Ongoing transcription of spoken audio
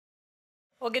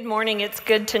Well, good morning. It's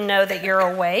good to know that you're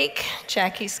awake.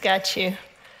 Jackie's got you.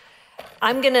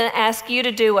 I'm going to ask you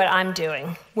to do what I'm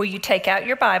doing. Will you take out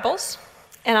your Bibles?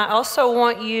 And I also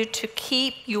want you to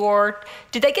keep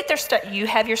did they get you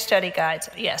have your study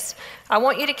guides? Yes. I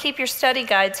want you to keep your study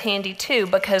guides handy too,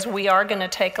 because we are going to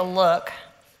take a look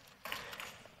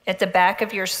at the back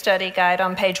of your study guide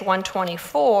on page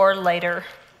 124 later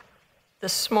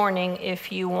this morning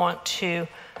if you want to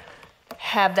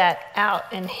have that out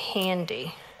and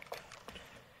handy.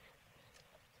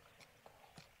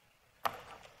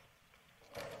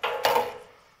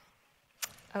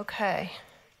 Okay.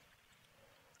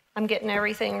 I'm getting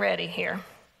everything ready here.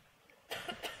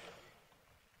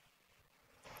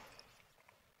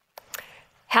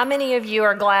 How many of you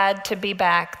are glad to be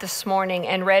back this morning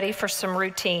and ready for some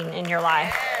routine in your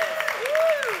life?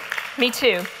 Me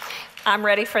too. I'm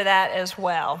ready for that as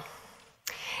well.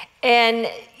 And,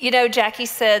 Jackie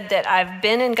said that I've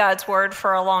been in God's Word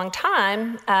for a long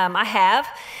time. I have,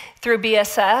 through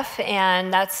BSF,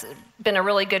 and that's been a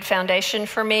really good foundation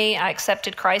for me. I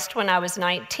accepted Christ when I was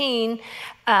 19.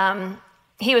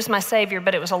 He was my Savior,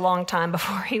 but it was a long time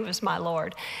before he was my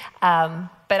Lord.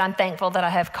 But I'm thankful that I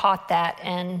have caught that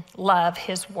and love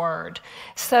his word.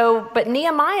 But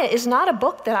Nehemiah is not a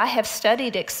book that I have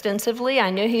studied extensively.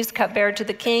 I knew he's cupbearer to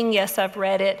the king. Yes, I've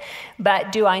read it.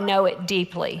 But do I know it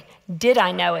deeply? Did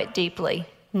I know it deeply?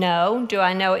 No. Do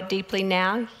I know it deeply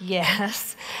now?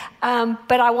 Yes.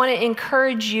 But I want to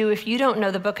encourage you, if you don't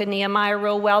know the book of Nehemiah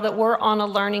real well, that we're on a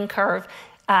learning curve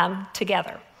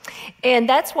together. And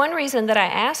that's one reason that I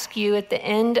ask you at the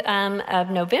end of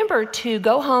November to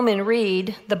go home and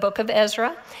read the book of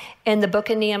Ezra and the book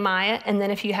of Nehemiah, and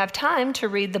then if you have time to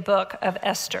read the book of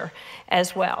Esther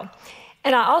as well.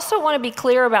 And I also want to be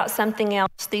clear about something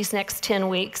else these next 10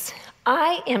 weeks.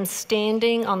 I am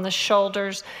standing on the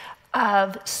shoulders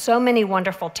of so many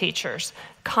wonderful teachers,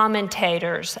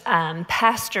 commentators,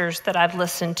 pastors that I've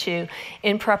listened to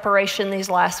in preparation these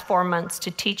last 4 months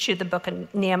to teach you the book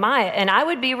of Nehemiah. And I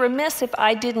would be remiss if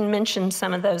I didn't mention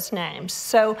some of those names.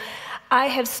 So I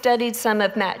have studied some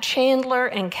of Matt Chandler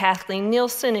and Kathleen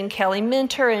Nielsen and Kelly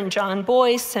Minter and John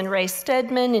Boyce and Ray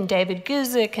Stedman and David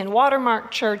Guzik and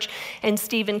Watermark Church and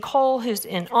Stephen Cole, who's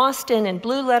in Austin, and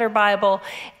Blue Letter Bible,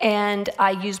 and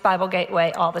I use Bible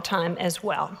Gateway all the time as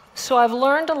well. So I've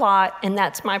learned a lot, and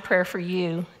that's my prayer for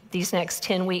you these next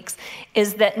 10 weeks,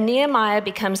 is that Nehemiah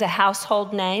becomes a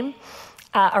household name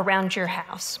around your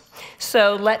house.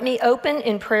 So let me open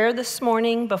in prayer this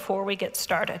morning before we get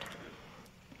started.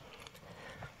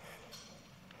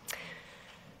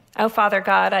 Oh, Father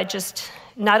God, I just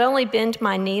not only bend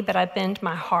my knee, but I bend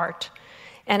my heart.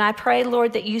 And I pray,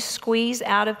 Lord, that you squeeze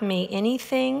out of me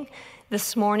anything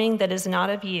this morning that is not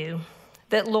of you.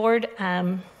 That, Lord,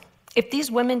 if these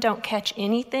women don't catch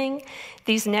anything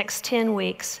these next 10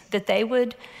 weeks, that they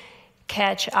would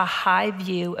catch a high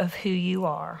view of who you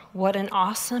are. What an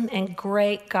awesome and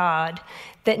great God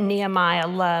that Nehemiah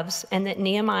loves and that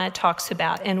Nehemiah talks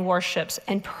about and worships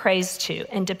and prays to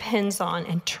and depends on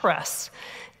and trusts.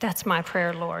 That's my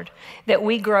prayer, Lord, that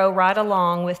we grow right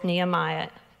along with Nehemiah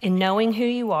in knowing who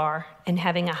you are and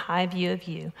having a high view of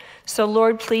you. So,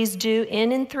 Lord, please do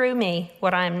in and through me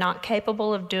what I am not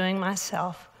capable of doing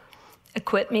myself.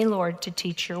 Equip me, Lord, to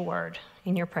teach your word.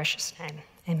 In your precious name,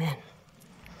 amen.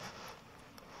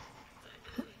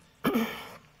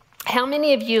 How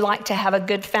many of you like to have a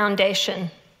good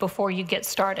foundation before you get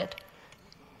started?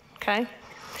 Okay?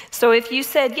 So if you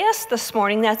said yes this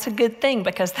morning, that's a good thing,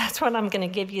 because that's what I'm going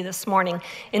to give you this morning.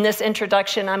 In this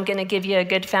introduction, I'm going to give you a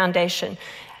good foundation.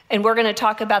 And we're going to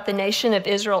talk about the nation of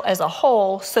Israel as a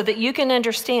whole so that you can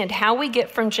understand how we get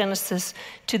from Genesis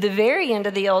to the very end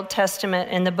of the Old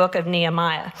Testament in the book of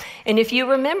Nehemiah. And if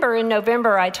you remember in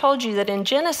November, I told you that in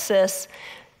Genesis,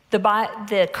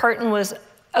 the curtain was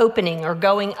opening or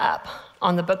going up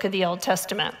on the book of the Old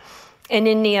Testament. And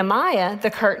in Nehemiah,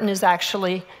 the curtain is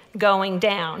actually going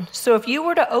down. So if you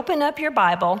were to open up your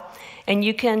Bible, and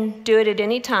you can do it at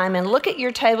any time, and look at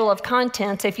your table of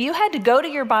contents, if you had to go to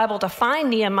your Bible to find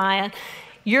Nehemiah,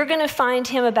 you're going to find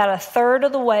him about a third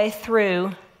of the way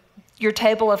through your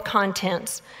table of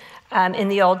contents in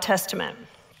the Old Testament.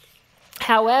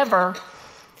 However,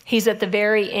 he's at the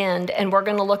very end, and we're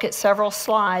going to look at several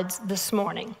slides this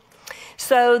morning.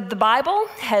 So the Bible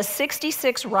has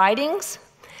 66 writings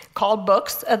called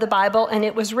books of the Bible, and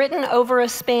it was written over a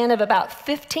span of about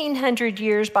 1,500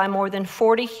 years by more than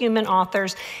 40 human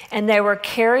authors, and they were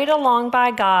carried along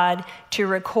by God to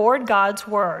record God's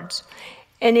words.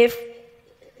 And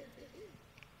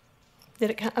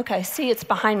okay, see, it's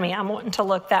behind me. I'm wanting to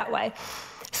look that way.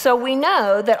 So we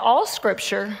know that all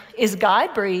Scripture is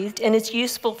God-breathed, and it's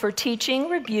useful for teaching,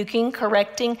 rebuking,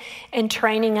 correcting, and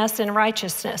training us in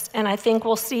righteousness. And I think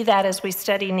we'll see that as we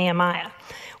study Nehemiah.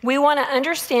 We want to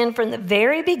understand from the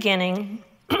very beginning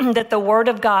that the Word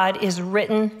of God is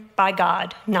written by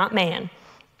God, not man.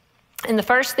 And the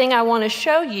first thing I want to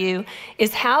show you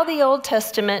is how the Old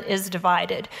Testament is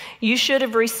divided. You should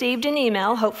have received an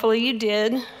email, hopefully you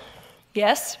did,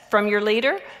 yes, from your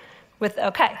leader.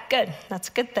 Okay, good, that's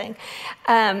a good thing.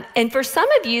 And for some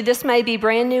of you, this may be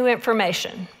brand new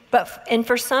information, and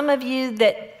for some of you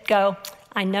that go,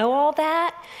 I know all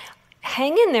that,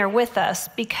 hang in there with us,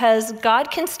 because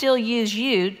God can still use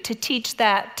you to teach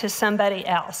that to somebody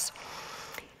else.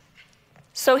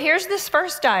 So here's this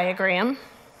first diagram.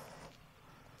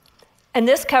 And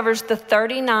this covers the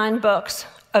 39 books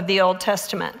of the Old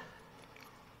Testament.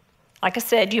 Like I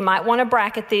said, you might want to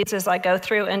bracket these as I go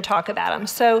through and talk about them.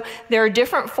 So there are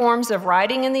different forms of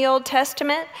writing in the Old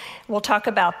Testament. We'll talk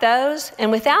about those.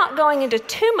 And without going into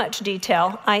too much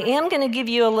detail, I am going to give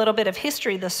you a little bit of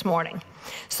history this morning.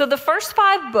 So the first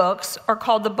 5 books are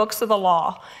called the books of the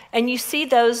law. And you see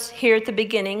those here at the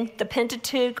beginning, the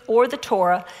Pentateuch or the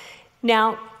Torah.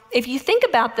 Now, if you think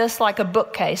about this like a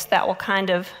bookcase, that will kind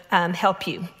of help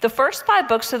you. The first 5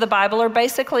 books of the Bible are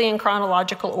basically in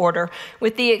chronological order,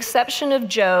 with the exception of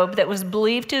Job, that was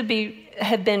believed to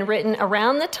have been written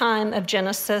around the time of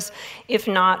Genesis, if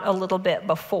not a little bit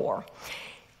before.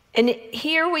 And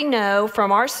here we know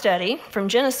from our study from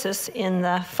Genesis in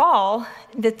the fall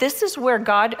that this is where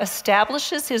God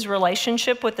establishes his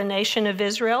relationship with the nation of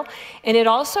Israel. And it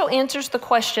also answers the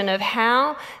question of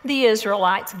how the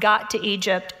Israelites got to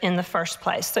Egypt in the first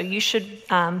place. So you should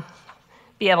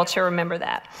be able to remember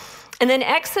that. And then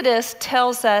Exodus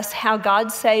tells us how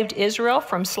God saved Israel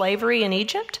from slavery in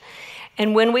Egypt.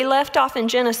 And when we left off in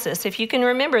Genesis, if you can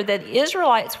remember that the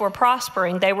Israelites were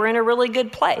prospering, they were in a really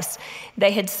good place.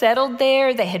 They had settled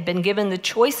there. They had been given the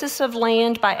choicest of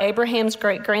land by Abraham's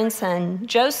great-grandson,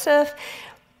 Joseph.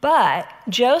 But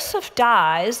Joseph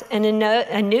dies, and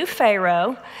a new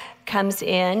Pharaoh comes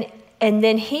in, and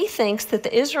then he thinks that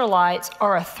the Israelites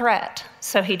are a threat,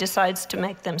 so he decides to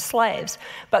make them slaves.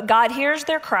 But God hears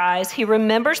their cries. He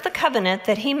remembers the covenant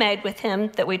that he made with him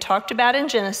that we talked about in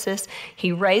Genesis.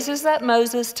 He raises up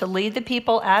Moses to lead the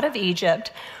people out of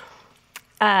Egypt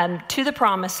to the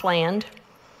promised land.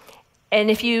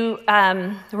 And if you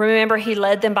remember, he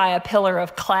led them by a pillar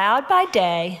of cloud by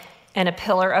day and a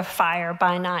pillar of fire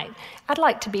by night. I'd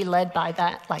like to be led by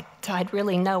that, so I'd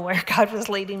really know where God was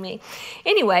leading me.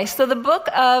 Anyway, so the book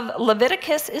of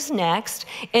Leviticus is next,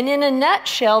 and in a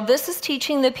nutshell, this is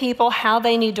teaching the people how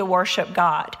they need to worship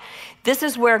God. This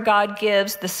is where God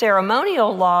gives the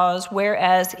ceremonial laws,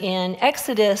 whereas in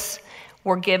Exodus,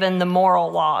 we're given the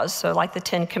moral laws, so like the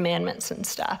 10 Commandments and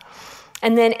stuff.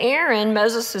 And then Aaron,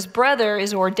 Moses' brother,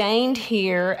 is ordained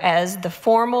here as the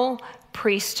formal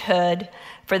priesthood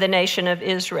for the nation of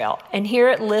Israel. And here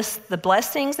it lists the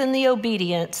blessings and the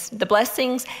obedience, the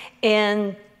blessings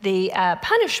and the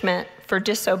punishment for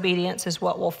disobedience is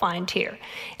what we'll find here.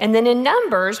 And then in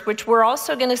Numbers, which we're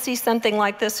also going to see something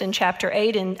like this in chapter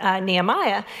 8 in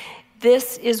Nehemiah,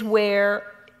 this is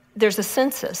where there's a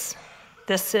census.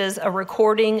 This is a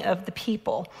recording of the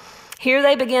people. Here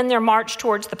they begin their march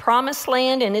towards the promised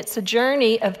land, and it's a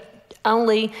journey of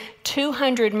only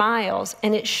 200 miles,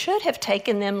 and it should have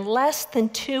taken them less than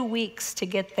 2 weeks to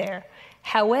get there.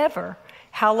 However,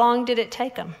 how long did it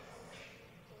take them?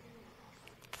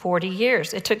 40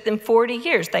 years. It took them 40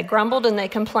 years. They grumbled and they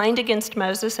complained against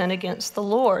Moses and against the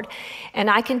Lord.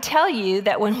 And I can tell you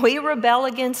that when we rebel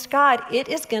against God, it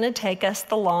is going to take us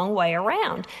the long way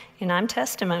around. And I'm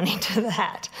testimony to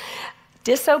that.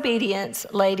 Disobedience,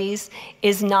 ladies,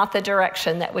 is not the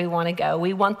direction that we want to go.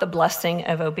 We want the blessing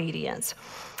of obedience.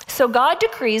 So God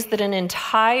decrees that an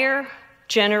entire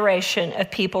generation of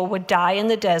people would die in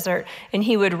the desert, and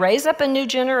he would raise up a new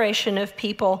generation of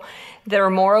people that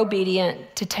are more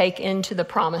obedient to take into the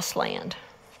promised land.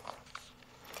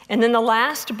 And then the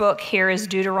last book here is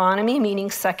Deuteronomy, meaning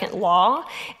second law.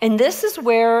 And this is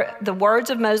where the words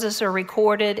of Moses are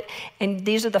recorded. And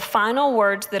these are the final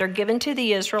words that are given to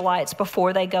the Israelites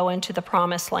before they go into the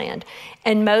promised land.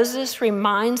 And Moses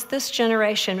reminds this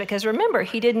generation, because remember,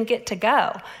 he didn't get to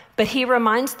go, but he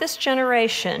reminds this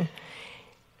generation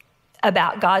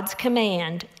about God's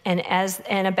command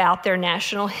and about their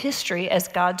national history as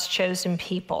God's chosen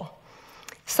people.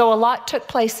 So a lot took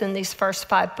place in these first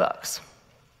 5 books.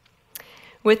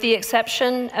 With the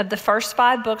exception of the first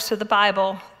 5 books of the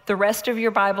Bible, the rest of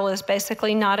your Bible is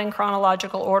basically not in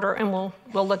chronological order, and we'll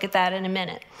look at that in a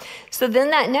minute. So then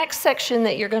that next section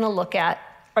that you're going to look at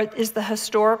is the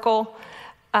historical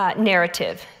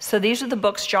narrative. So these are the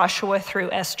books Joshua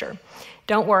through Esther.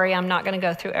 Don't worry, I'm not going to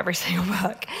go through every single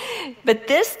book. But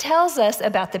this tells us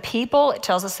about the people, it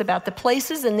tells us about the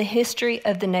places and the history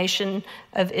of the nation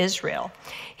of Israel.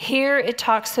 Here it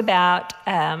talks about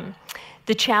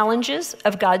the challenges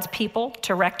of God's people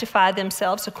to rectify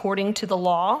themselves according to the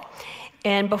law,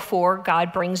 and before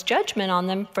God brings judgment on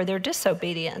them for their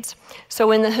disobedience. So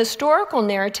in the historical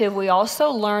narrative, we also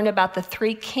learn about the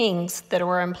 3 kings that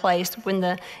were in place when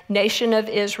the nation of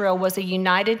Israel was a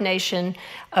united nation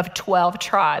of 12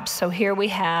 tribes. So here we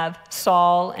have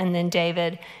Saul, and then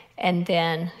David, and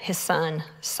then his son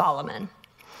Solomon.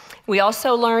 We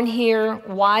also learn here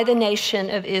why the nation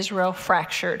of Israel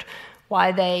fractured,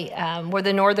 why they were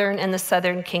the northern and the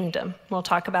southern kingdom. We'll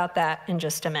talk about that in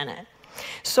just a minute.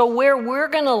 So where we're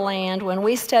going to land when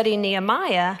we study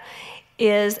Nehemiah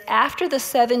is after the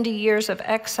 70 years of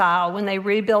exile, when they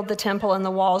rebuild the temple and the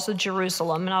walls of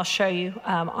Jerusalem. And I'll show you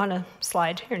on a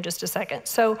slide here in just a second.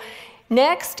 So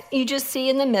next, you just see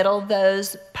in the middle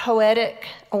those poetic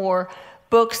or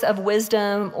books of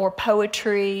wisdom or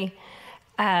poetry.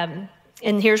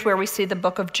 And here's where we see the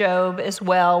book of Job as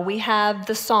well. We have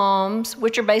the Psalms,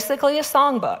 which are basically a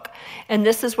songbook. And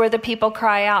this is where the people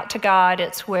cry out to God.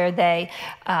 It's where they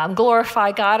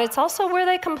glorify God. It's also where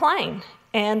they complain.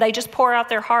 And they just pour out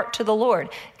their heart to the Lord.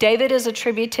 David is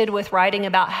attributed with writing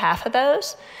about half of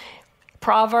those.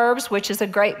 Proverbs, which is a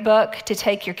great book to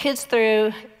take your kids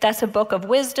through, that's a book of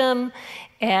wisdom.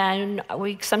 And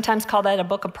we sometimes call that a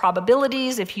book of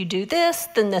probabilities. If you do this,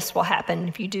 then this will happen.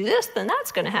 If you do this, then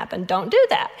that's going to happen. Don't do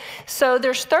that. So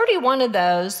there's 31 of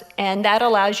those, and that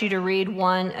allows you to read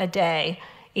one a day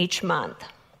each month.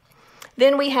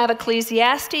 Then we have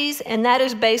Ecclesiastes, and that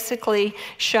is basically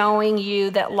showing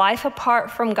you that life apart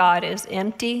from God is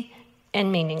empty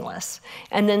and meaningless.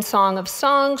 And then Song of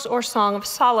Songs or Song of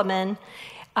Solomon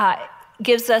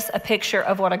gives us a picture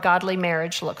of what a godly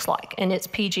marriage looks like. And it's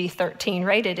PG-13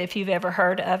 rated if you've ever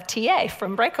heard of TA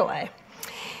from Breakaway.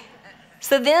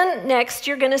 So then next,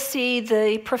 you're going to see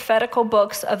the prophetical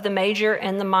books of the major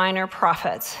and the minor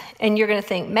prophets. And you're going to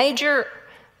think major,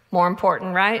 more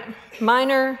important, right?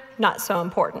 Minor, not so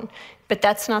important. But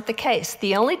that's not the case.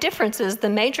 The only difference is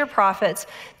the major prophets,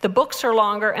 the books are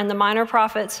longer, and the minor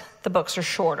prophets, the books are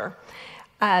shorter.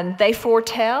 They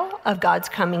foretell of God's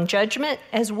coming judgment,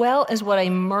 as well as what a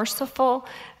merciful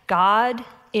God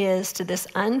is to this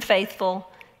unfaithful,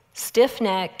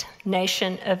 stiff-necked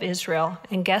nation of Israel.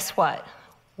 And guess what?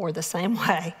 We're the same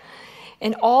way.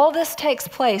 And all this takes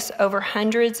place over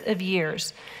hundreds of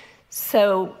years.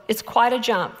 So it's quite a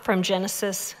jump from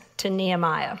Genesis to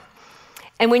Nehemiah.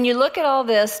 And when you look at all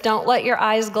this, don't let your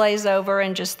eyes glaze over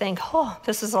and just think, oh,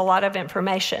 this is a lot of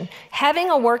information.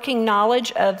 Having a working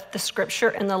knowledge of the scripture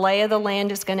and the lay of the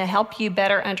land is going to help you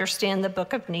better understand the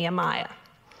book of Nehemiah.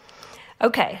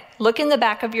 Okay, look in the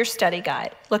back of your study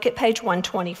guide. Look at page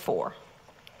 124.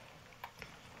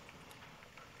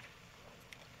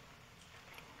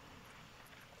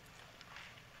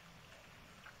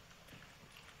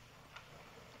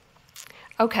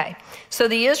 Okay, so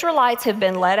the Israelites have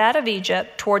been led out of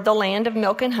Egypt toward the land of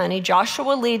milk and honey.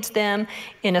 Joshua leads them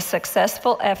in a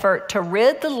successful effort to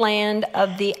rid the land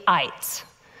of the ites.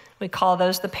 We call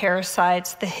those the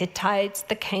Perizzites, the Hittites,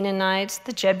 the Canaanites,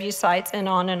 the Jebusites, and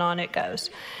on it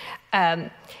goes.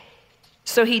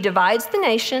 So he divides the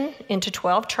nation into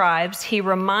 12 tribes. He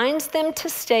reminds them to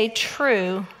stay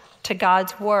true to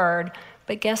God's word,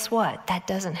 but guess what? That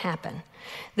doesn't happen.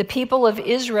 The people of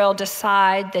Israel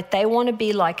decide that they want to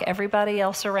be like everybody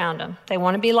else around them. They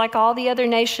want to be like all the other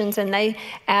nations, and they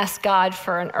ask God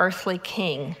for an earthly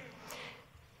king.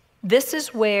 This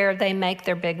is where they make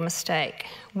their big mistake.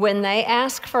 When they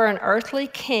ask for an earthly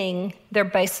king, they're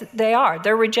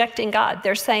rejecting God.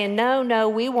 They're saying, no,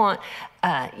 we want,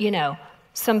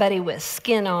 somebody with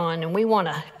skin on, and we want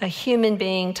a human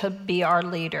being to be our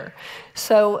leader.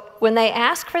 So when they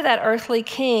ask for that earthly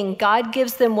king, God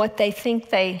gives them what they think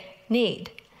they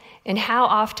need. And how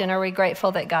often are we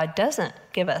grateful that God doesn't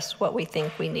give us what we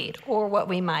think we need or what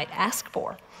we might ask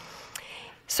for?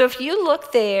 So if you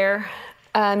look there,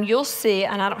 you'll see,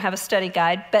 and I don't have a study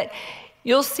guide, but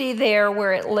you'll see there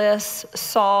where it lists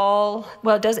Saul,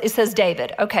 it says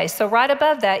David. Okay, so right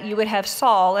above that, you would have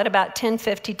Saul at about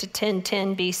 1050 to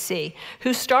 1010 BC,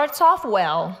 who starts off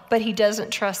well, but he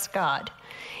doesn't trust God.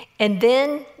 And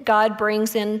then God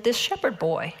brings in this shepherd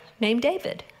boy named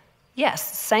David.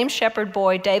 Yes, same shepherd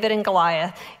boy, David and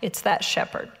Goliath, it's that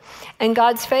shepherd. And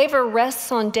God's favor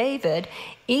rests on David,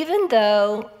 even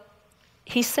though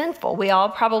he's sinful. We all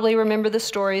probably remember the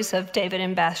stories of David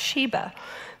and Bathsheba.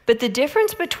 But the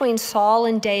difference between Saul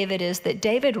and David is that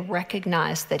David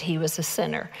recognized that he was a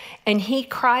sinner, and he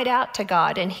cried out to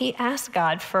God, and he asked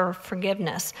God for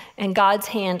forgiveness, and God's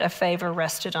hand of favor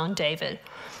rested on David.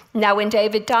 Now, when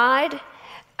David died,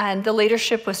 and the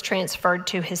leadership was transferred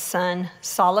to his son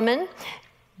Solomon,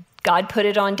 God put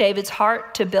it on David's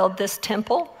heart to build this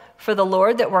temple for the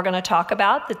Lord that we're going to talk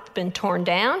about that's been torn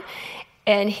down.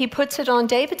 And he puts it on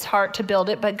David's heart to build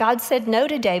it, but God said no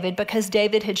to David because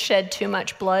David had shed too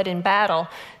much blood in battle.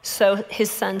 So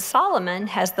his son Solomon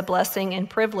has the blessing and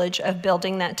privilege of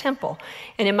building that temple.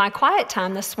 And in my quiet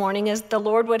time this morning, as the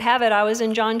Lord would have it, I was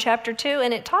in John chapter 2,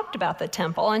 and it talked about the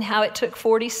temple and how it took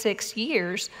 46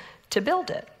 years to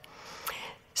build it.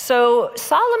 So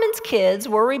Solomon's kids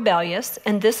were rebellious,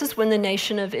 and this is when the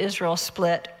nation of Israel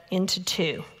split into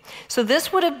two. So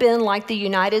this would have been like the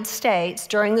United States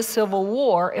during the Civil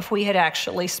War if we had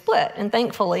actually split, and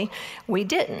thankfully we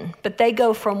didn't. But they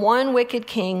go from one wicked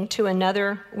king to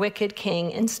another wicked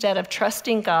king instead of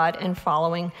trusting God and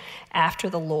following after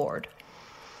the Lord.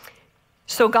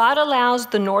 So God allows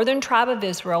the northern tribe of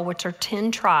Israel, which are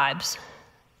 10 tribes,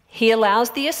 he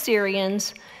allows the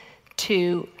Assyrians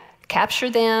to capture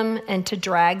them and to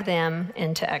drag them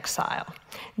into exile.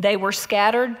 They were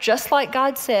scattered, just like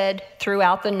God said,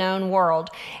 throughout the known world.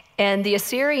 And the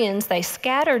Assyrians, they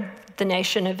scattered the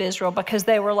nation of Israel because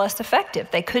they were less effective.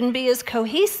 They couldn't be as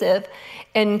cohesive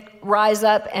and rise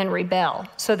up and rebel.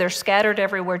 So they're scattered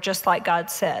everywhere, just like God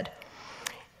said.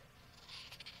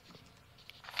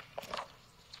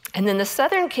 And then the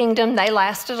southern kingdom, they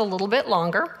lasted a little bit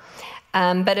longer,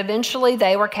 but eventually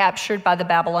they were captured by the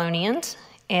Babylonians.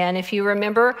 And if you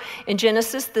remember in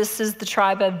Genesis, this is the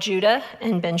tribe of Judah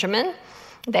and Benjamin.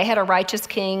 They had a righteous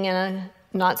king and a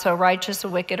not so righteous, a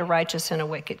righteous, and a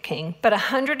wicked king. But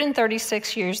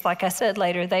 136 years, like I said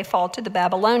later, they fall to the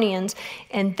Babylonians.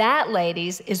 And that,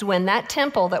 ladies, is when that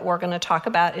temple that we're going to talk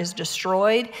about is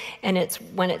destroyed, and it's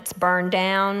when it's burned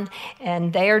down,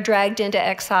 and they are dragged into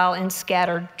exile and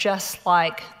scattered just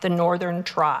like the northern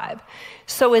tribe.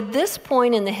 So at this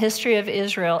point in the history of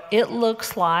Israel, it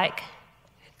looks like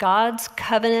God's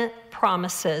covenant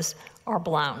promises are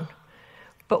blown.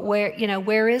 But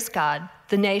where is God?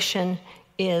 The nation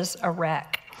is a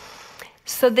wreck.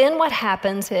 So then what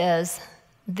happens is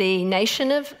the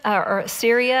nation of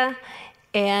Syria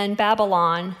and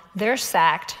Babylon, they're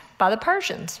sacked by the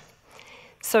Persians.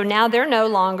 So now they're no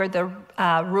longer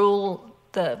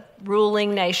the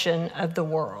ruling nation of the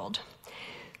world.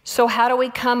 So how do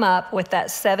we come up with that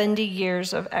 70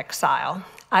 years of exile?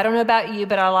 I don't know about you,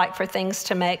 but I like for things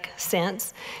to make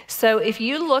sense. So if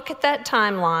you look at that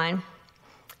timeline,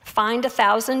 find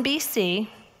 1000 BC,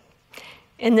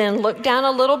 and then look down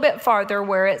a little bit farther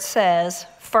where it says,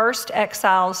 first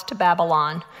exiles to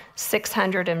Babylon,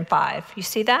 605. You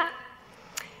see that?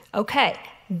 Okay,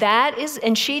 that is,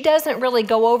 and she doesn't really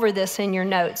go over this in your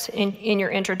notes, in your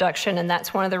introduction, and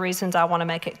that's one of the reasons I want to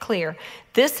make it clear.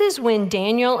 This is when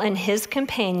Daniel and his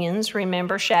companions,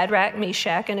 remember Shadrach,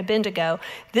 Meshach, and Abednego,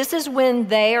 this is when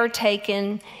they are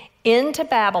taken into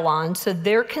Babylon, so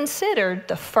they're considered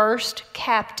the first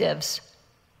captives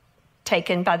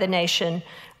taken by the nation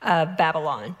of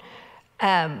Babylon.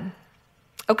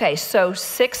 Okay, so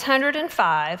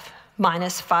 605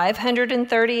 minus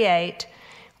 538,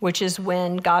 which is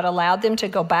when God allowed them to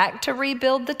go back to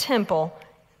rebuild the temple,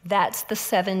 that's the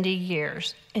 70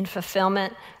 years in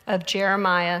fulfillment of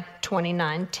Jeremiah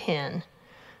 29:10,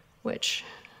 which,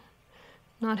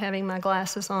 not having my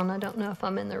glasses on, I don't know if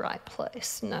I'm in the right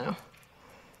place. No.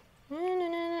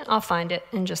 I'll find it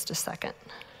in just a second.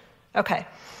 Okay.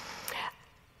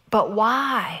 But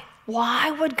why?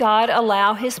 Why would God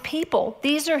allow his people?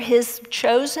 These are his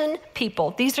chosen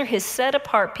people. These are his set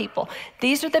apart people.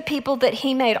 These are the people that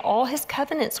he made all his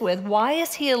covenants with. Why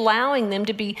is he allowing them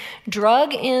to be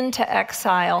dragged into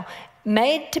exile,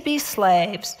 made to be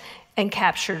slaves, and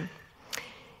captured?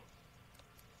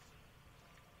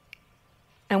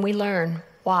 And we learn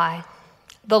why.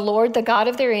 The Lord, the God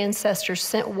of their ancestors,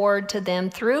 sent word to them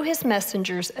through his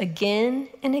messengers again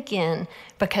and again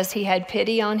because he had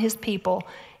pity on his people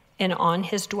and on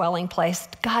his dwelling place.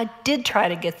 God did try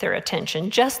to get their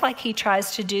attention, just like he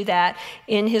tries to do that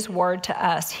in his word to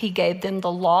us. He gave them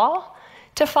the law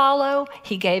to follow.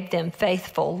 He gave them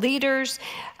faithful leaders.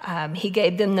 He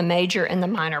gave them the major and the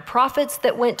minor prophets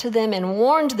that went to them and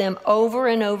warned them over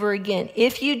and over again,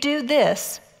 if you do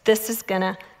this, this is going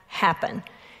to happen.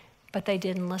 But they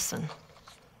didn't listen.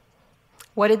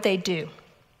 What did they do?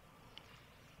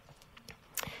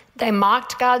 They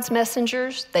mocked God's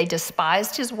messengers. They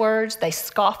despised his words. They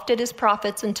scoffed at his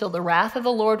prophets until the wrath of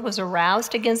the Lord was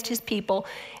aroused against his people,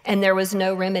 and there was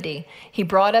no remedy. He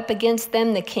brought up against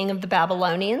them the king of the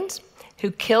Babylonians, who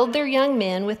killed their young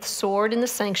men with sword in the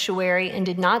sanctuary and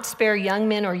did not spare young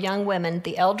men or young women,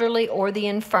 the elderly or the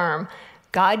infirm.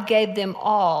 God gave them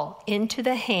all into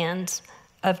the hands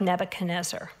of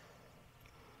Nebuchadnezzar.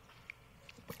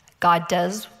 God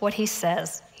does what he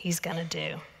says he's going to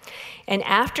do. And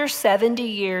after 70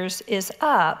 years is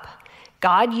up,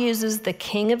 God uses the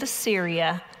king of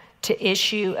Assyria to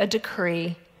issue a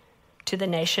decree to the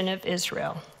nation of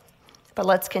Israel. But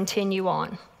let's continue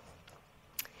on.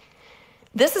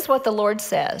 This is what the Lord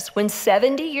says. When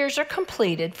 70 years are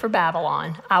completed for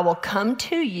Babylon, I will come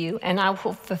to you and I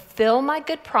will fulfill my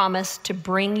good promise to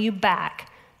bring you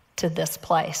back to this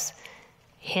place.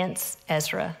 Hence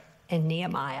Ezra and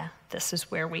Nehemiah. This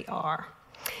is where we are.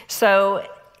 So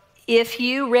if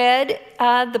you read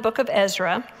the book of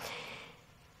Ezra,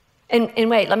 and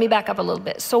wait, let me back up a little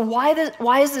bit. So why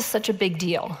is this such a big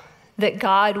deal that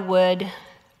God would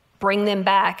bring them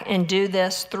back and do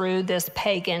this through this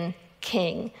pagan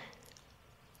king?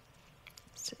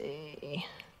 Let's see.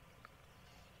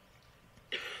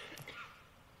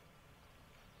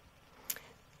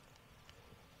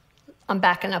 I'm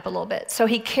backing up a little bit. So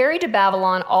he carried to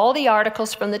Babylon all the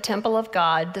articles from the temple of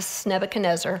God, this is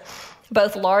Nebuchadnezzar,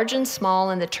 both large and small,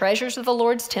 and the treasures of the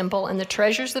Lord's temple and the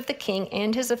treasures of the king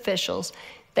and his officials.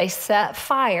 They set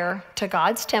fire to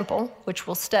God's temple, which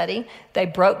we'll study. They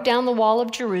broke down the wall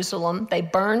of Jerusalem. They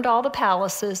burned all the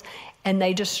palaces, and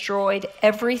they destroyed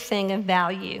everything of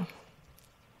value.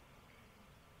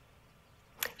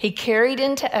 He carried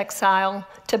into exile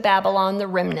to Babylon the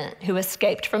remnant who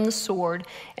escaped from the sword,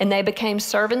 and they became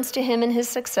servants to him and his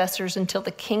successors until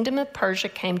the kingdom of Persia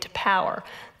came to power.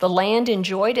 The land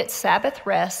enjoyed its Sabbath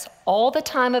rest. All the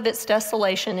time of its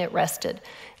desolation it rested,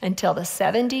 until the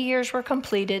 70 years were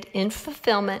completed in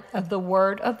fulfillment of the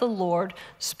word of the Lord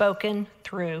spoken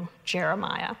through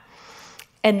Jeremiah.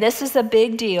 And this is a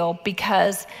big deal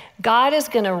because God is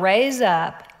going to raise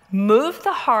up, move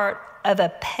the heart of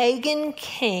a pagan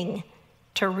king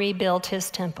to rebuild his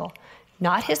temple.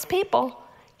 Not his people.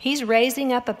 He's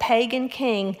raising up a pagan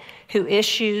king who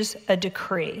issues a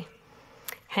decree.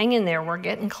 Hang in there, we're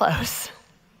getting close.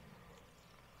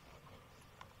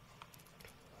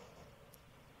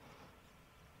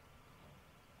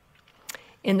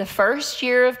 In the first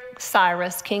year of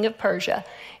Cyrus, king of Persia,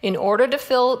 in order to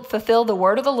fulfill the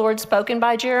word of the Lord spoken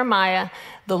by Jeremiah,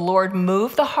 the Lord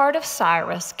moved the heart of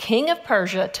Cyrus, king of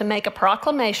Persia, to make a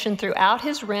proclamation throughout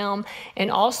his realm and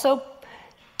also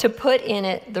to put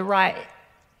in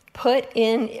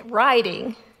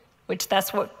writing, which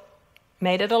that's what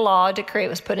made it a law, a decree. It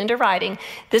was put into writing.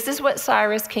 This is what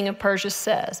Cyrus, king of Persia,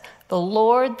 says. The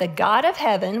Lord, the God of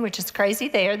heaven, which is crazy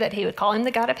there that he would call him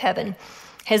the God of heaven,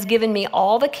 has given me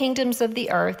all the kingdoms of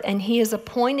the earth, and he has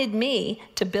appointed me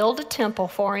to build a temple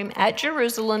for him at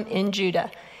Jerusalem in Judah.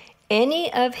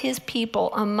 Any of his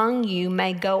people among you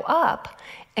may go up,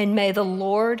 and may the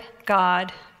Lord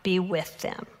God be with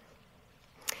them.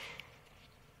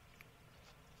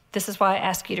 This is why I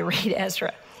ask you to read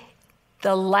Ezra.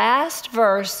 The last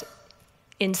verse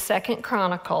in 2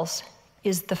 Chronicles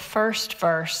is the first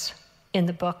verse in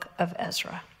the book of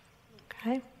Ezra.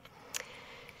 Okay?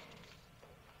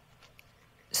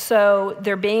 So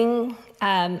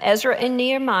Ezra and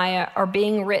Nehemiah are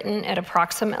being written at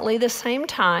approximately the same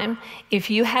time. If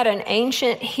you had an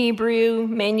ancient Hebrew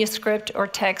manuscript or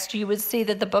text, you would see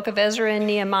that the book of Ezra and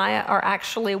Nehemiah are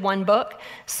actually one book.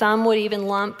 Some would even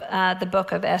lump the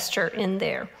book of Esther in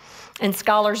there. And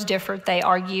scholars differ. They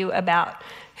argue about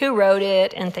who wrote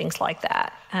it and things like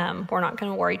that. We're not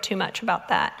going to worry too much about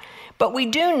that. But we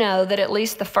do know that at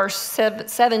least the first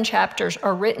seven chapters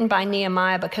are written by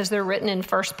Nehemiah because they're written in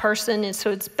first person. And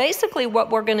so it's basically what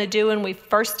we're going to do when we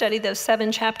first study those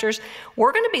 7 chapters.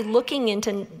 We're going to be looking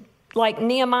into like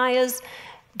Nehemiah's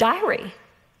diary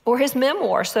or his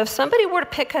memoir. So if somebody were to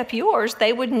pick up yours,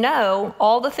 they would know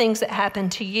all the things that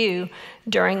happened to you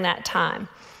during that time.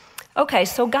 Okay,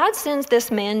 so God sends this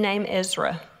man named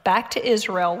Ezra back to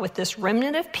Israel with this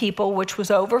remnant of people, which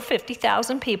was over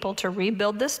 50,000 people, to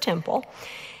rebuild this temple.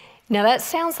 Now that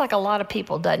sounds like a lot of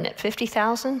people, doesn't it?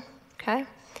 50,000, okay?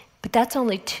 But that's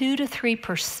only 2 to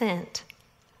 3%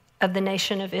 of the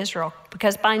nation of Israel,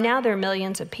 because by now there are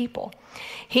millions of people.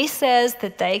 He says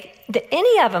that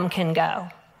any of them can go,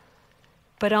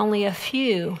 but only a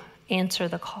few answer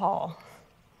the call.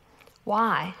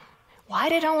 Why? Why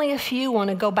did only a few want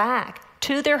to go back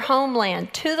to their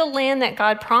homeland, to the land that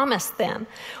God promised them?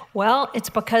 Well, it's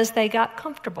because they got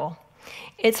comfortable.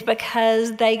 It's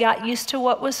because they got used to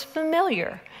what was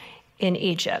familiar in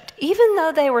Egypt. Even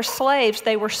though they were slaves,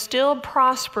 they were still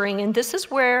prospering, and this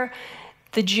is where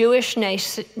the Jewish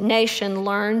nation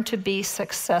learned to be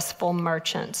successful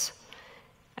merchants.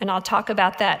 And I'll talk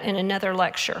about that in another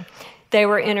lecture. They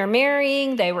were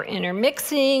intermarrying, they were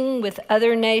intermixing with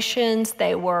other nations,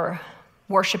 they were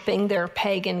worshiping their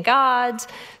pagan gods,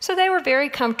 so they were very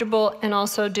comfortable and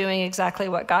also doing exactly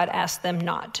what God asked them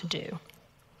not to do.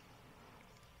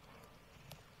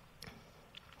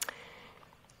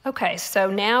 Okay,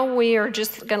 so now we are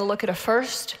just going to look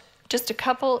at just a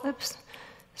couple,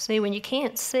 see, when you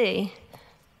can't see,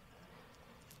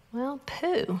 well,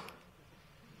 poo.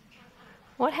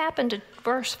 What happened to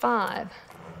verse 5?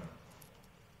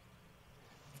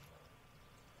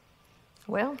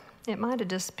 Well, it might have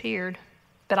disappeared,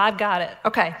 but I've got it.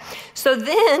 Okay, so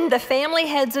then the family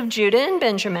heads of Judah and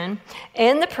Benjamin,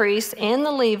 and the priests and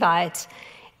the Levites,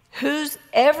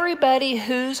 everybody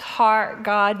whose heart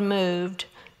God moved,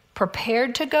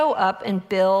 prepared to go up and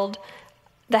build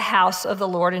the house of the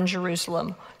Lord in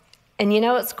Jerusalem. And you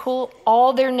know what's cool?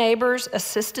 All their neighbors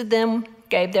assisted them,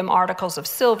 gave them articles of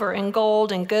silver and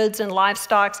gold and goods and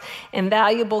livestock and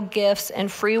valuable gifts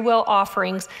and free will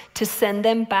offerings to send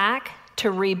them back to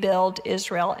rebuild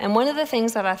Israel. And one of the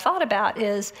things that I thought about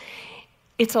is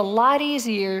it's a lot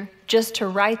easier just to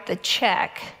write the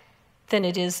check than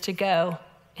it is to go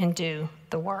and do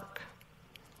the work.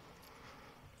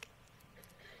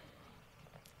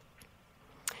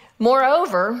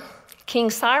 Moreover,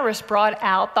 King Cyrus brought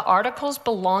out the articles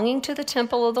belonging to the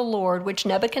temple of the Lord, which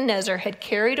Nebuchadnezzar had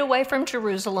carried away from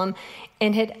Jerusalem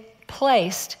and had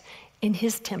placed in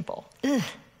his temple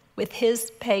with his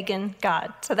pagan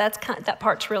god. So that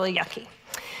part's really yucky.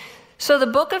 So the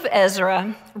book of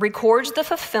Ezra records the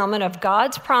fulfillment of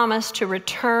God's promise to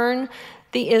return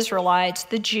the Israelites,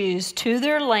 the Jews, to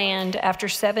their land after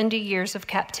 70 years of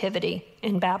captivity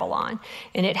in Babylon.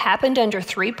 And it happened under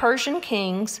 3 Persian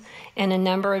kings and a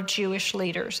number of Jewish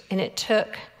leaders. And it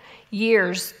took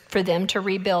years for them to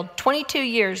rebuild, 22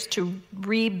 years to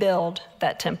rebuild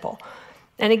that temple.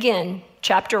 And again,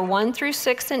 chapter 1 through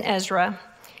 6 in Ezra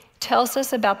tells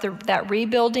us about that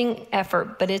rebuilding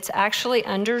effort, but it's actually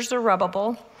under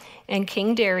Zerubbabel and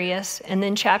King Darius. And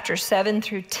then chapters 7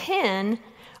 through 10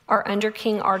 are under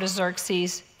King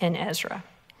Artaxerxes and Ezra.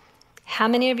 How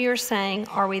many of you are saying,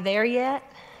 are we there yet?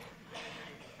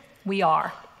 We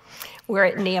are. We're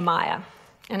at Nehemiah.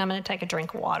 And I'm going to take a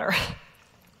drink of water.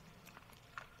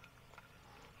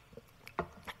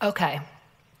 Okay.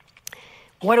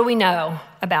 What do we know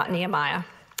about Nehemiah?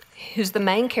 Who's the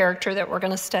main character that we're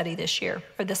going to study this year,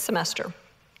 or this semester.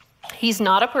 He's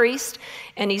not a priest,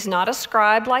 and he's not a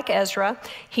scribe like Ezra.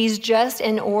 He's just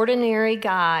an ordinary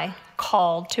guy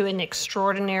called to an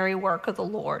extraordinary work of the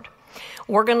Lord.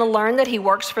 We're going to learn that he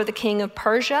works for the king of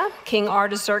Persia, King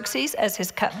Artaxerxes, as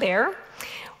his cupbearer.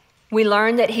 We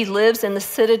learn that he lives in the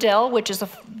citadel, which is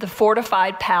the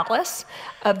fortified palace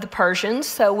of the Persians.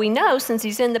 So we know since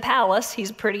he's in the palace,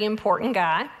 he's a pretty important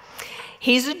guy.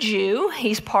 He's a Jew.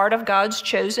 He's part of God's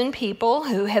chosen people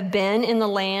who have been in the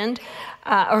land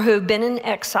or who have been in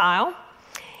exile.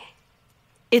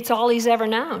 It's all he's ever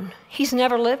known. He's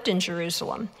never lived in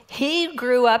Jerusalem. He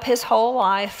grew up his whole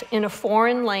life in a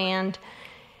foreign land,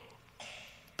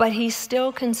 but he's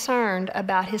still concerned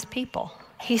about his people.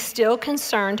 He's still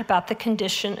concerned about the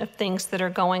condition of things that are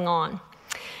going on.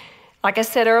 Like I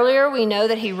said earlier, we know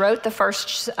that he wrote the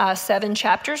first 7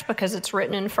 chapters because it's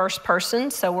written in first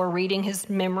person, so we're reading his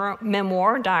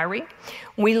memoir diary.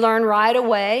 We learn right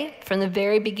away from the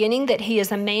very beginning that he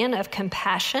is a man of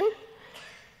compassion,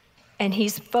 and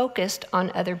he's focused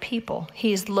on other people.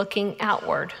 He's looking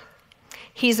outward.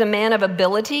 He's a man of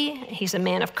ability, he's a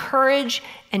man of courage,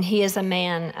 and he is a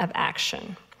man of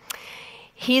action.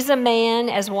 He's a man,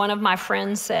 as one of my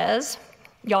friends says,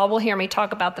 y'all will hear me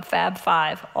talk about the Fab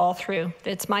Five all through.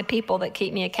 It's my people that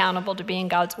keep me accountable to being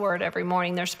God's Word every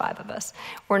morning. There's 5 of us.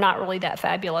 We're not really that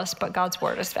fabulous, but God's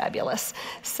Word is fabulous.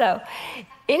 So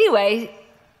anyway,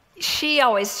 she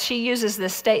uses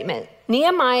this statement.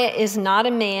 Nehemiah is not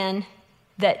a man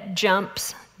that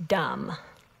jumps dumb.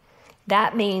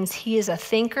 That means he is a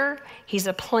thinker, he's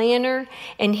a planner,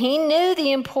 and he knew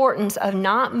the importance of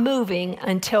not moving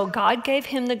until God gave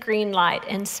him the green light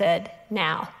and said,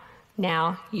 now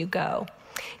you go.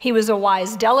 He was a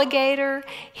wise delegator.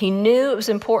 He knew it was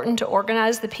important to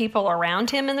organize the people around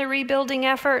him in the rebuilding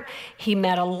effort. He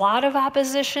met a lot of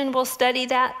opposition, we'll study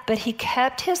that, but he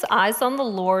kept his eyes on the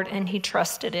Lord and he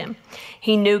trusted him.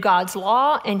 He knew God's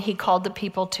law and he called the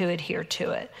people to adhere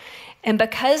to it. And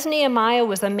because Nehemiah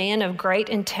was a man of great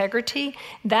integrity,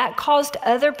 that caused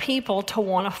other people to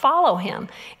want to follow him.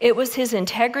 It was his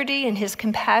integrity and his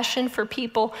compassion for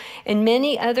people and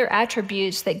many other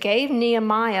attributes that gave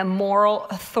Nehemiah moral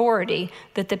authority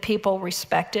that the people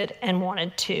respected and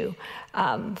wanted to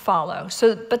follow.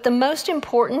 But the most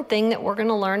important thing that we're going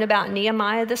to learn about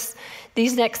Nehemiah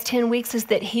these next 10 weeks is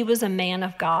that he was a man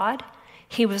of God.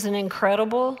 He was an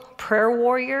incredible prayer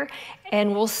warrior,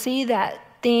 and we'll see that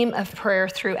theme of prayer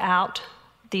throughout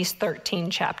these 13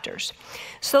 chapters.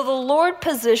 So the Lord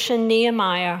positioned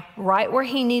Nehemiah right where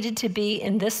he needed to be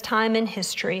in this time in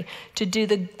history to do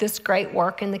this great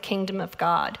work in the kingdom of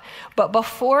God. But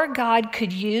before God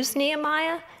could use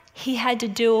Nehemiah, he had to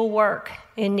do a work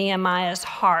in Nehemiah's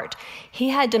heart. He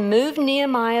had to move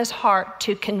Nehemiah's heart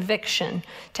to conviction,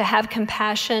 to have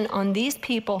compassion on these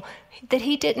people that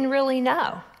he didn't really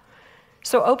know.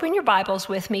 So open your Bibles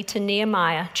with me to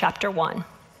Nehemiah chapter 1.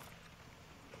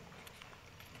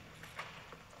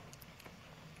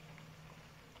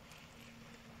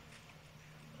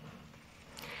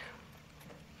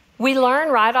 We learn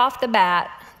right off the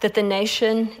bat that the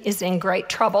nation is in great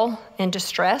trouble and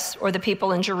distress, or the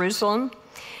people in Jerusalem.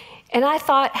 And I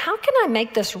thought, how can I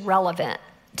make this relevant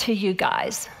to you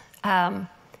guys?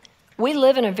 We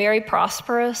live in a very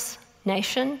prosperous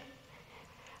nation.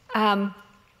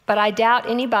 But I doubt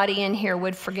anybody in here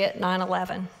would forget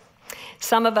 9/11.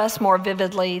 Some of us more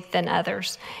vividly than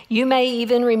others. You may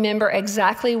even remember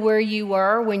exactly where you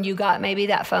were when you got maybe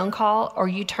that phone call or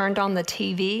you turned on the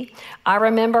TV. I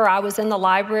remember I was in the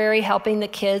library helping the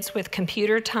kids with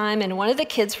computer time, and one of the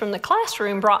kids from the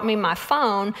classroom brought me my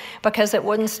phone because it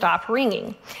wouldn't stop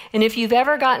ringing. And if you've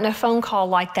ever gotten a phone call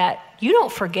like that, you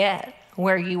don't forget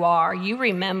where you are, you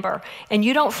remember, and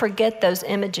you don't forget those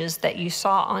images that you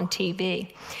saw on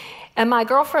TV. And my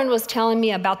girlfriend was telling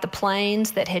me about the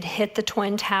planes that had hit the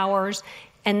Twin Towers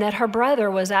and that her brother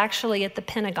was actually at the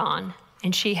Pentagon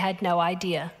and she had no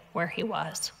idea where he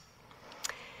was.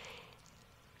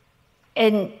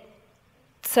 And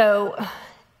so,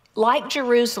 like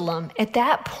Jerusalem, at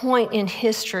that point in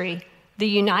history, the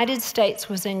United States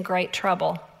was in great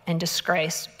trouble and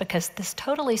disgrace because this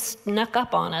totally snuck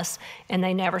up on us and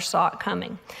they never saw it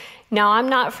coming. Now, I'm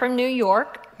not from New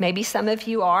York. Maybe some of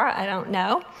you are, I don't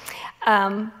know.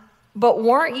 But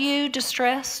weren't you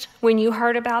distressed when you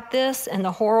heard about this and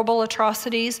the horrible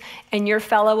atrocities and your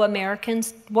fellow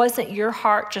Americans? Wasn't your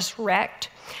heart just wrecked?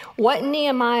 What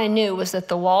Nehemiah knew was that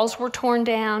the walls were torn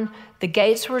down, the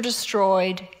gates were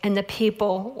destroyed, and the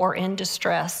people were in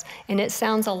distress. And it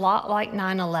sounds a lot like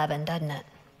 9/11, doesn't it?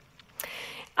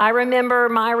 I remember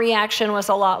my reaction was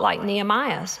a lot like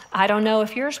Nehemiah's. I don't know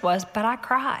if yours was, but I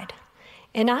cried.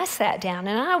 And I sat down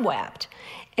and I wept.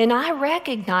 And I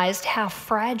recognized how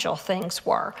fragile things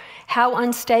were, how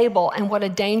unstable, and what a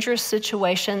dangerous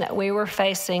situation that we were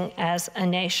facing as a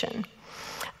nation.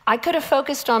 I could have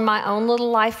focused on my own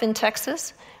little life in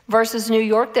Texas versus New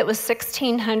York that was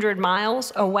 1,600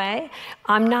 miles away.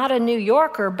 I'm not a New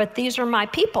Yorker, but these are my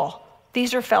people.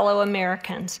 These are fellow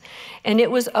Americans. And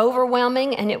it was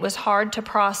overwhelming and it was hard to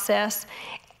process.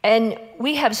 And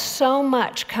we have so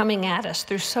much coming at us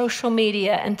through social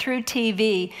media and through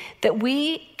TV that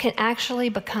we can actually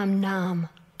become numb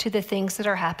to the things that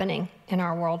are happening in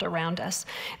our world around us.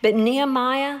 But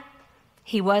Nehemiah,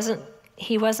 he wasn't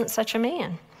such a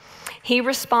man. He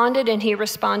responded, and he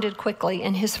responded quickly.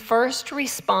 And his first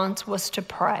response was to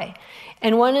pray.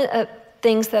 And one of the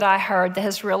things that I heard that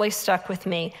has really stuck with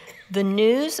me, the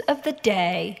news of the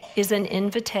day is an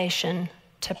invitation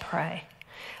to pray.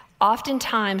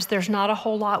 Oftentimes, there's not a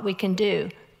whole lot we can do,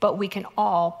 but we can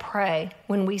all pray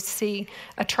when we see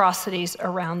atrocities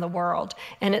around the world.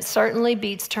 And it certainly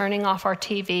beats turning off our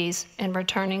TVs and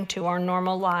returning to our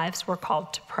normal lives. We're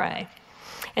called to pray.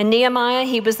 And Nehemiah,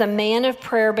 he was a man of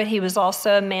prayer, but he was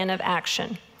also a man of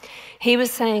action. He was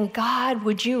saying, God,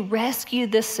 would you rescue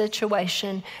this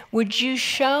situation? Would you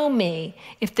show me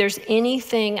if there's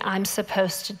anything I'm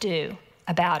supposed to do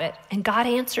about it? And God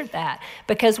answered that,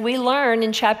 because we learn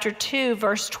in chapter 2,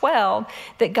 verse 12,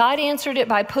 that God answered it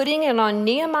by putting it on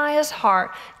Nehemiah's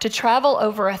heart to travel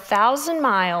over 1,000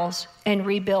 miles and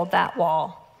rebuild that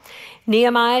wall.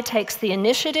 Nehemiah takes the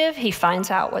initiative. He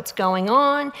finds out what's going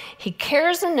on. He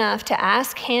cares enough to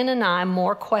ask Hananiah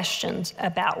more questions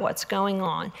about what's going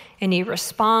on. And he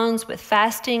responds with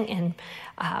fasting and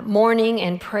mourning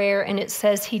and prayer. And it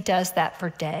says he does that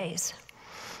for days.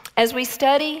 As we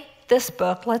study this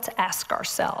book, let's ask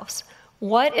ourselves,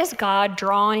 what is God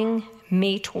drawing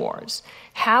me towards?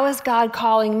 How is God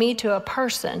calling me to a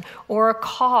person or a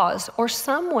cause or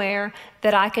somewhere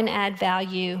that I can add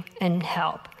value and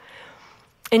help?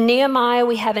 In Nehemiah,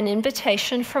 we have an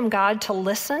invitation from God to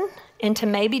listen and to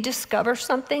maybe discover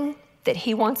something that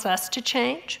he wants us to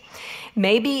change.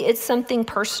 Maybe it's something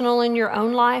personal in your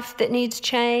own life that needs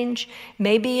change.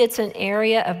 Maybe it's an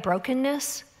area of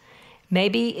brokenness.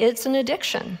 Maybe it's an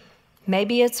addiction.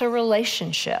 Maybe it's a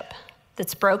relationship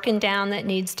that's broken down that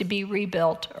needs to be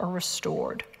rebuilt or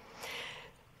restored.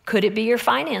 Could it be your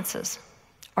finances?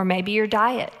 Or maybe your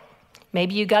diet?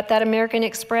 Maybe you got that American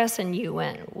Express and you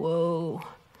went, whoa,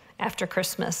 after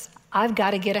Christmas, I've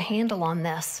got to get a handle on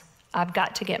this. I've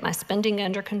got to get my spending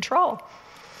under control.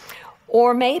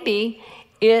 Or maybe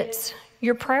it's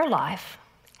your prayer life.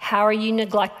 How are you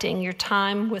neglecting your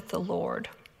time with the Lord?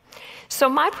 So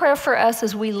my prayer for us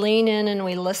as we lean in and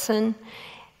we listen,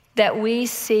 that we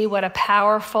see what a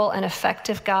powerful and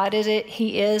effective God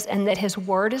he is, and that his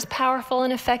word is powerful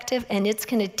and effective, and it's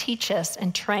going to teach us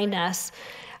and train us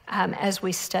as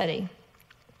we study.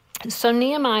 So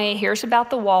Nehemiah hears about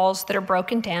the walls that are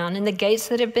broken down and the gates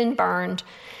that have been burned.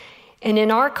 And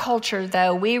in our culture,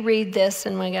 though, we read this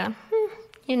and we go,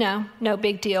 no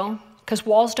big deal, because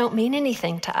walls don't mean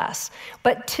anything to us.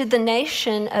 But to the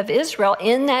nation of Israel,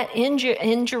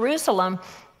 in Jerusalem,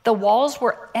 the walls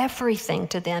were everything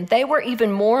to them. They were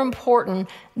even more important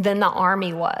than the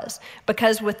army was,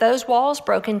 because with those walls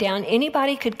broken down,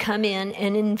 anybody could come in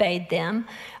and invade them.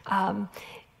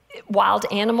 Wild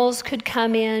animals could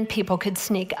come in, people could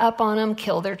sneak up on them,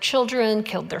 kill their children,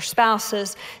 kill their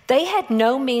spouses. They had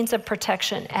no means of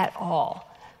protection at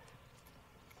all.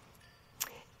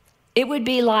 It would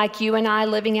be like you and I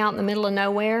living out in the middle of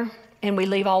nowhere and we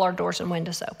leave all our doors and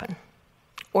windows open,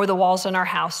 or the walls in our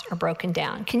house are broken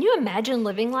down. Can you imagine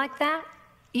living like that?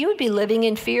 You would be living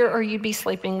in fear, or you'd be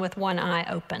sleeping with one eye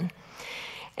open.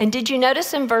 And did you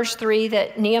notice in verse 3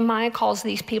 that Nehemiah calls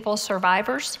these people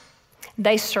survivors?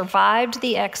 They survived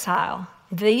the exile.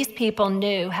 These people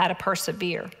knew how to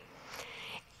persevere.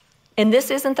 And this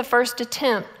isn't the first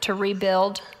attempt to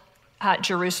rebuild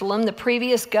Jerusalem. The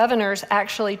previous governors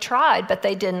actually tried, but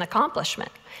they didn't accomplish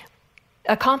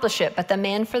it. But the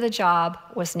man for the job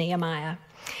was Nehemiah.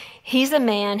 He's a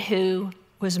man who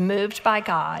was moved by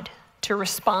God to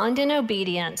respond in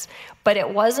obedience, but it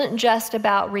wasn't just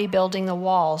about rebuilding the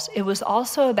walls. It was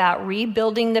also about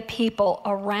rebuilding the people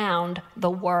around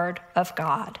the Word of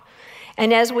God.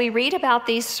 And as we read about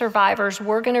these survivors,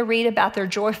 we're going to read about their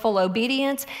joyful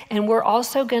obedience, and we're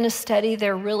also going to study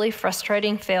their really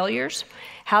frustrating failures,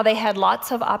 how they had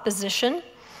lots of opposition,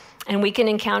 and we can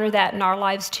encounter that in our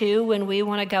lives too when we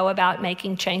want to go about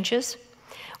making changes.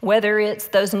 Whether it's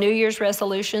those New Year's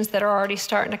resolutions that are already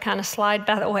starting to kind of slide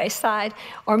by the wayside,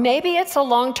 or maybe it's a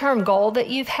long-term goal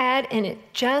that you've had and it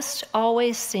just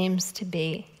always seems to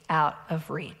be out of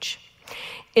reach.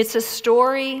 It's a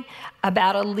story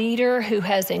about a leader who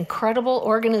has incredible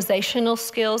organizational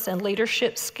skills and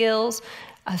leadership skills,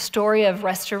 a story of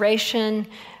restoration,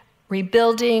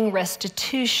 rebuilding,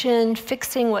 restitution,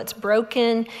 fixing what's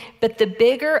broken. But the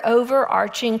bigger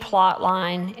overarching plot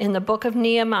line in the book of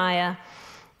Nehemiah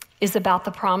is about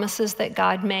the promises that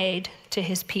God made to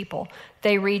his people.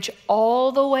 They reach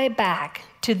all the way back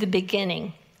to the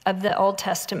beginning of the Old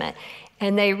Testament,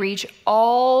 and they reach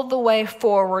all the way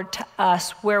forward to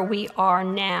us where we are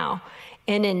now.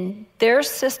 And in their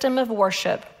system of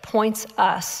worship points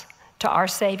us to our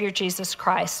Savior, Jesus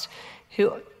Christ,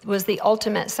 who was the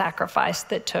ultimate sacrifice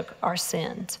that took our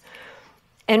sins.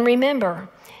 And remember,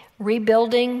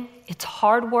 rebuilding, it's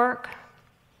hard work.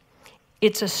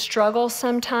 It's a struggle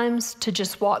sometimes to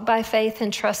just walk by faith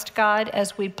and trust God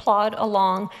as we plod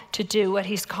along to do what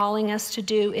he's calling us to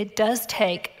do. It does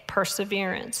take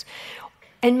perseverance.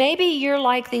 And maybe you're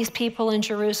like these people in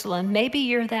Jerusalem. Maybe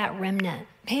you're that remnant.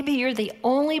 Maybe you're the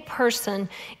only person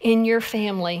in your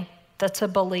family that's a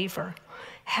believer.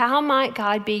 How might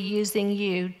God be using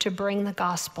you to bring the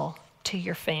gospel to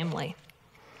your family?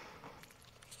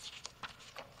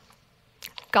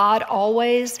 God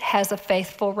always has a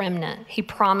faithful remnant. He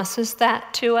promises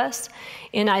that to us.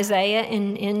 In Isaiah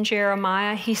and in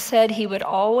Jeremiah, he said he would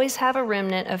always have a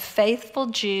remnant of faithful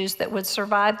Jews that would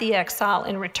survive the exile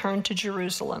and return to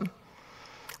Jerusalem.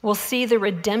 We'll see the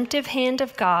redemptive hand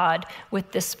of God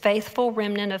with this faithful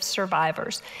remnant of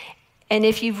survivors. And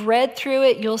if you've read through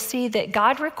it, you'll see that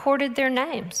God recorded their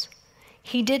names.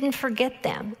 He didn't forget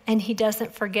them, and he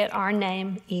doesn't forget our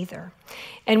name either.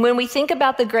 And when we think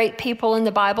about the great people in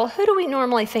the Bible, who do we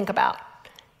normally think about?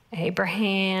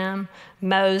 Abraham,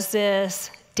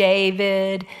 Moses,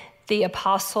 David, the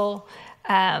apostle,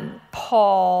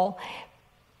 Paul.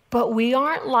 But we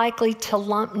aren't likely to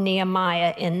lump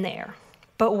Nehemiah in there.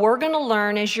 But we're going to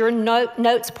learn, as your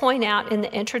notes point out in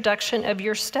the introduction of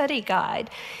your study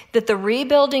guide, that the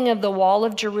rebuilding of the wall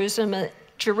of Jerusalem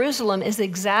Jerusalem is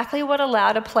exactly what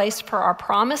allowed a place for our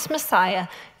promised Messiah,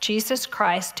 Jesus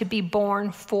Christ, to be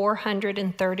born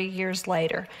 430 years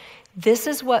later. This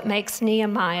is what makes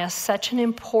Nehemiah such an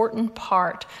important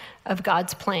part of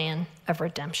God's plan of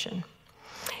redemption.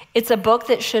 It's a book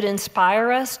that should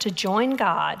inspire us to join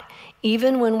God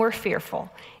even when we're fearful,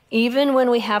 even when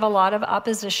we have a lot of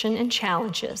opposition and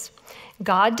challenges.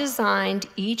 God designed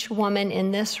each woman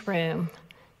in this room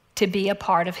to be a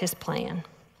part of his plan.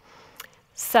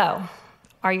 So,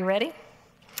 are you ready?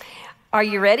 Are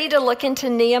you ready to look into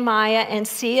Nehemiah and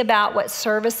see about what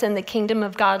service in the kingdom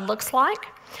of God looks like?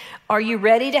 Are you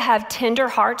ready to have tender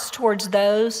hearts towards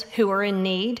those who are in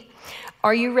need?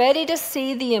 Are you ready to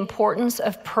see the importance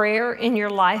of prayer in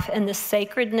your life and the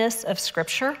sacredness of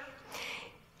Scripture?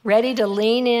 Ready to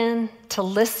lean in, to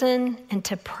listen, and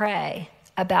to pray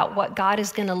about what God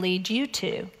is going to lead you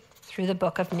to through the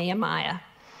book of Nehemiah.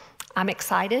 I'm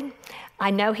excited. I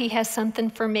know he has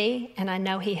something for me, and I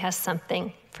know he has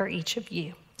something for each of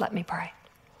you. Let me pray.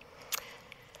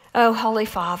 Oh, Holy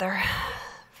Father,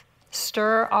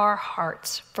 stir our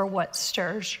hearts for what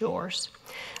stirs yours.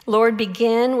 Lord,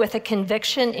 begin with a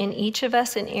conviction in each of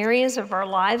us in areas of our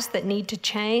lives that need to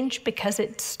change, because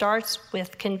it starts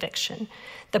with conviction,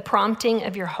 the prompting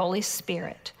of your Holy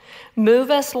Spirit.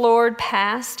 Move us, Lord,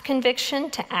 past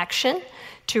conviction to action,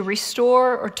 to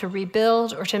restore or to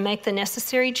rebuild or to make the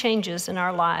necessary changes in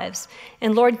our lives.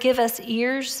 And Lord, give us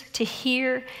ears to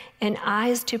hear and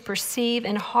eyes to perceive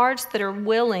and hearts that are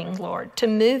willing, Lord, to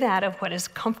move out of what is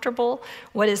comfortable,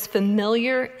 what is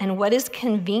familiar, and what is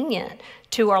convenient,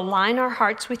 to align our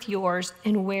hearts with yours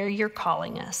and where you're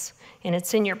calling us. And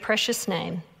it's in your precious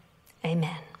name.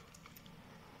 Amen.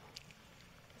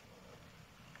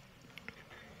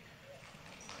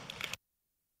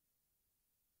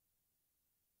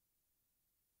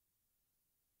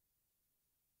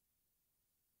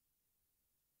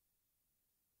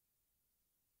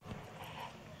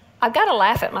 I've got to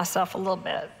laugh at myself a little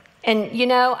bit. And you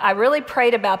know, I really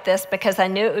prayed about this because I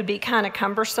knew it would be kind of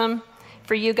cumbersome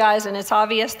for you guys, and it's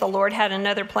obvious the Lord had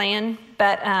another plan,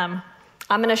 but I'm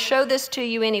going to show this to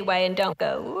you anyway, and don't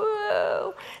go,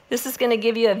 whoa. This is going to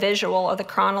give you a visual of the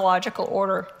chronological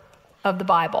order of the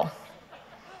Bible.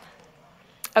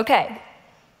 Okay,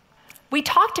 we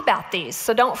talked about these,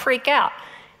 so don't freak out.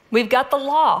 We've got the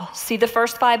law. See the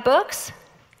first 5 books?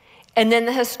 And then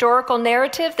the historical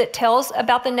narrative that tells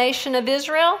about the nation of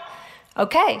Israel.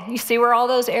 Okay, you see where all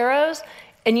those arrows?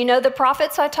 And you know the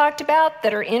prophets I talked about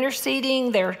that are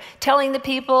interceding, they're telling the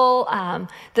people,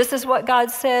 this is what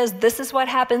God says, this is what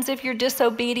happens if you're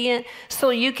disobedient.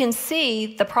 So you can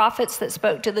see the prophets that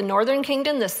spoke to the northern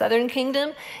kingdom, the southern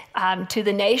kingdom, to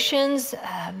the nations,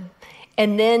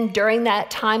 and then during that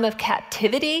time of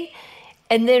captivity.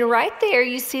 And then right there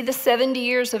you see the 70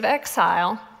 years of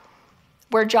exile,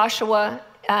 where Joshua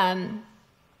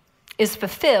is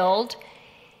fulfilled.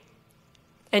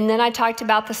 And then I talked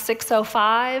about the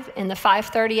 605 and the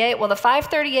 538. Well, the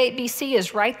 538 BC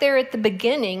is right there at the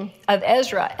beginning of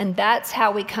Ezra, and that's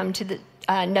how we come to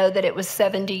know that it was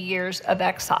 70 years of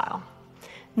exile.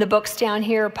 The books down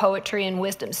here are poetry and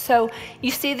wisdom. So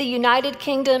you see the United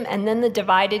Kingdom and then the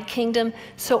divided kingdom.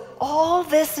 So all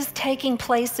this is taking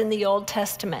place in the Old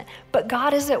Testament, but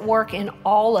God is at work in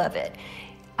all of it.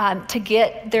 To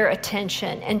get their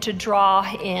attention and to draw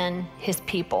in his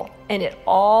people. And it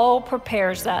all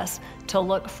prepares us to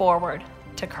look forward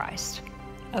to Christ.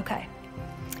 Okay.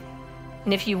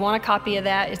 And if you want a copy of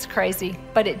that, it's crazy,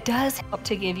 but it does help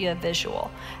to give you a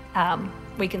visual.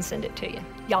 We can send it to you.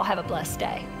 Y'all have a blessed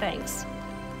day. Thanks.